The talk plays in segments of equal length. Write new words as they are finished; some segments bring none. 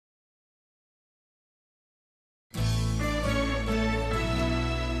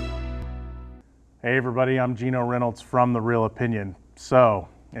Hey everybody, I'm Geno Reynolds from The Real Opinion. So,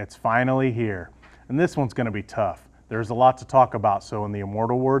 it's finally here. And this one's going to be tough. There's a lot to talk about, so in the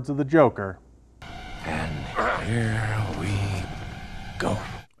immortal words of the Joker... And here we go.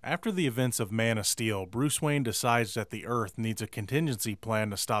 After the events of Man of Steel, Bruce Wayne decides that the Earth needs a contingency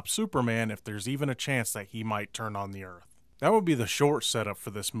plan to stop Superman if there's even a chance that he might turn on the Earth. That would be the short setup for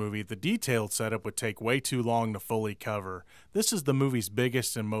this movie. The detailed setup would take way too long to fully cover. This is the movie's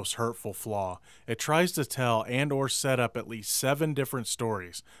biggest and most hurtful flaw. It tries to tell and or set up at least 7 different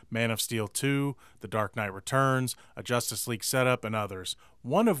stories. Man of Steel 2, The Dark Knight Returns, a Justice League setup, and others.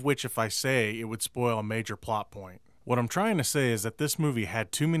 One of which, if I say, it would spoil a major plot point. What I'm trying to say is that this movie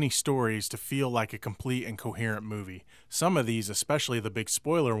had too many stories to feel like a complete and coherent movie. Some of these, especially the big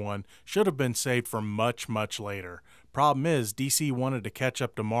spoiler one, should have been saved for much, much later. Problem is, DC wanted to catch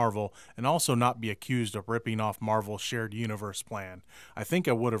up to Marvel and also not be accused of ripping off Marvel's shared universe plan. I think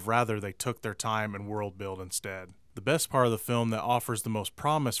I would have rather they took their time and world build instead. The best part of the film that offers the most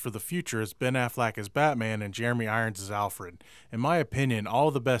promise for the future is Ben Affleck as Batman and Jeremy Irons as Alfred. In my opinion,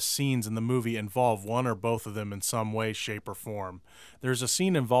 all the best scenes in the movie involve one or both of them in some way, shape, or form. There's a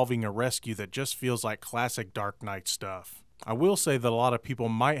scene involving a rescue that just feels like classic Dark Knight stuff. I will say that a lot of people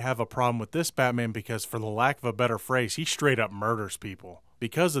might have a problem with this Batman because, for the lack of a better phrase, he straight up murders people.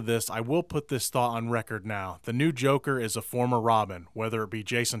 Because of this, I will put this thought on record now. The new Joker is a former Robin, whether it be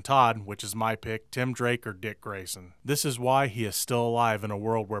Jason Todd, which is my pick, Tim Drake, or Dick Grayson. This is why he is still alive in a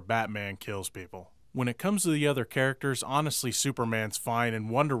world where Batman kills people. When it comes to the other characters, honestly Superman's fine and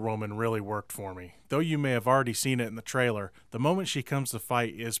Wonder Woman really worked for me. Though you may have already seen it in the trailer, the moment she comes to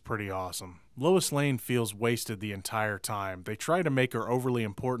fight is pretty awesome. Lois Lane feels wasted the entire time. They try to make her overly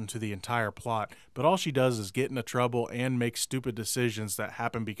important to the entire plot, but all she does is get into trouble and make stupid decisions that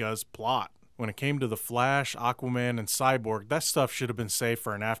happen because plot. When it came to The Flash, Aquaman, and Cyborg, that stuff should have been saved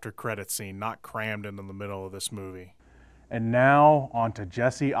for an after-credit scene, not crammed into the middle of this movie. And now, on to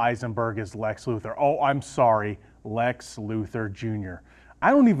Jesse Eisenberg as Lex Luthor. Oh, I'm sorry, Lex Luthor Jr.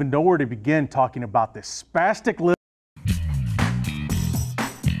 I don't even know where to begin talking about this spastic little...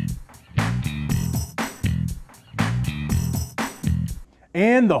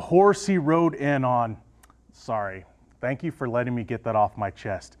 and the horse he rode in on. Sorry. Thank you for letting me get that off my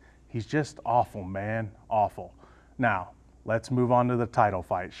chest. He's just awful, man. Awful. Now, let's move on to the title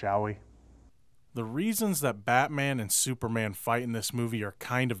fight, shall we? The reasons that Batman and Superman fight in this movie are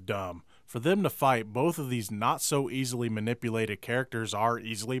kind of dumb. For them to fight, both of these not so easily manipulated characters are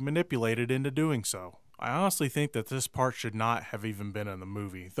easily manipulated into doing so. I honestly think that this part should not have even been in the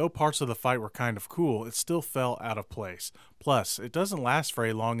movie. Though parts of the fight were kind of cool, it still felt out of place. Plus, it doesn't last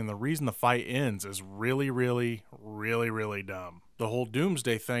very long and the reason the fight ends is really dumb. The whole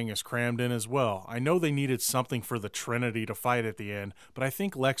Doomsday thing is crammed in as well. I know they needed something for the Trinity to fight at the end, but I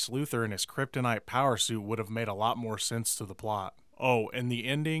think Lex Luthor in his kryptonite power suit would have made a lot more sense to the plot. Oh, and the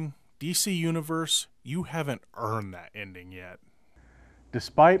ending? DC Universe, you haven't earned that ending yet.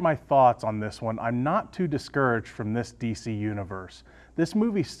 Despite my thoughts on this one, I'm not too discouraged from this DC Universe. This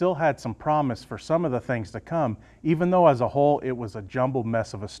movie still had some promise for some of the things to come, even though as a whole it was a jumbled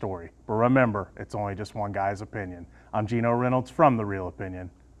mess of a story. But remember, it's only just one guy's opinion. I'm Geno Reynolds from The Real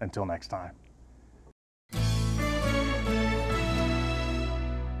Opinion. Until next time.